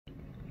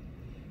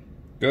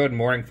Good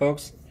morning,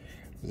 folks.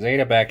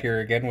 Zeta back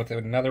here again with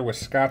another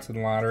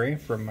Wisconsin lottery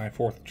from my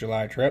 4th of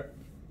July trip.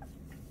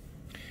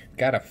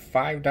 Got a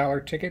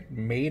 $5 ticket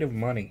made of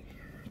money.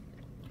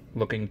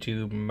 Looking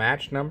to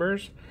match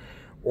numbers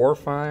or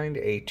find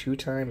a 2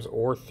 times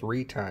or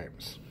 3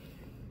 times.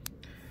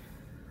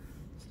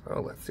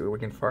 So let's see what we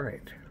can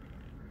find.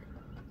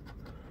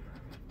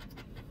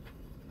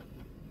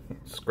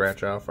 Let's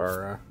scratch off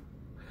our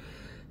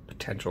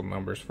potential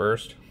numbers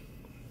first.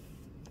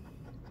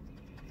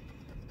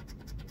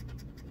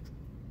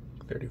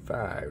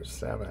 35,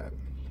 7,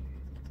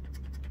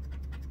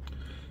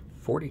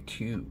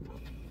 42,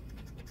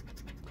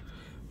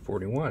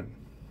 41,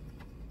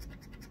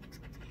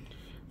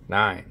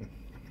 9,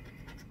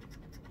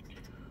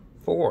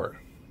 4,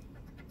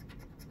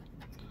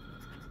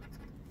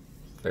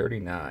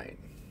 39,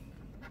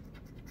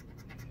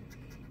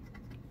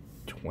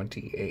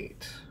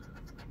 28,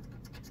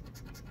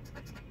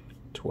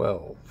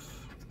 12,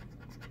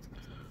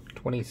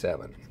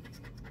 27,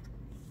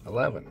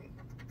 11,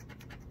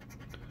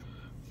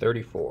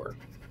 34,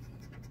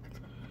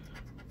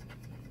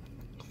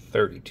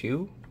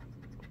 32,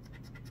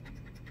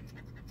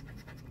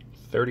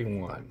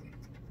 31,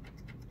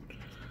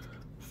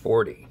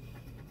 40,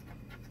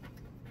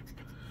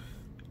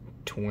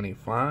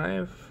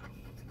 25,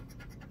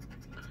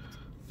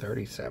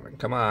 37.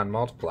 Come on,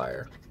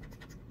 multiplier.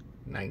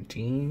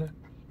 19,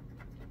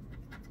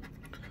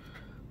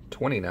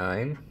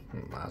 29,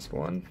 last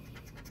one,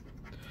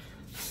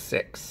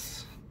 6.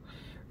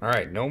 All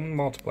right, no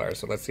multiplier,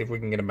 so let's see if we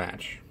can get a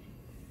match.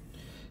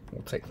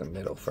 We'll take the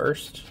middle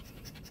first.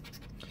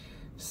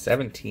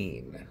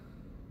 17.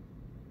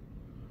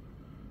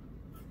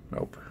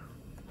 Nope.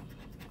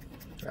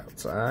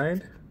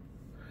 Outside.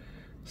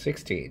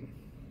 16.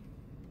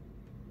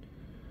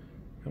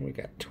 And we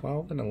got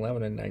 12 and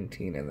 11 and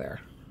 19 in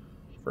there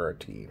for our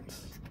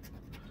teens.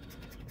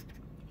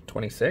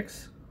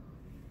 26.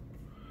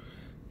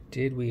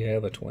 Did we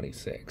have a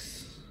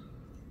 26?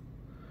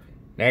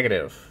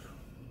 Negative.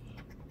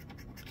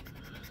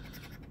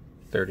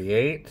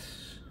 38.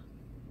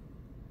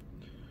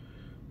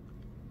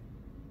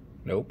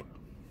 Nope.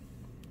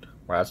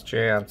 Last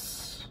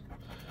chance.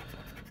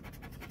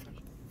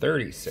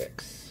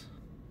 36.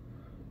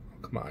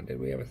 Come on, did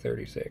we have a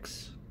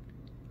 36?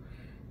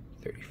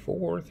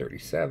 34,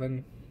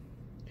 37.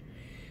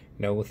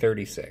 No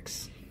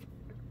 36.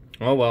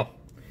 Oh well.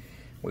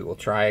 We will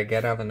try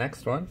again on the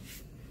next one.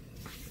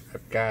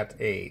 I've got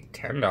a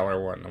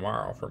 $10 one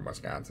tomorrow from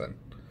Wisconsin.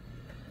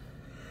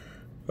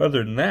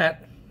 Other than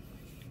that,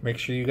 make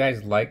sure you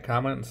guys like,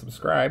 comment, and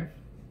subscribe.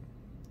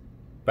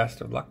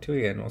 Best of luck to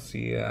you, and we'll see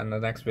you on the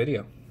next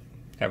video.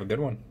 Have a good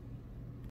one.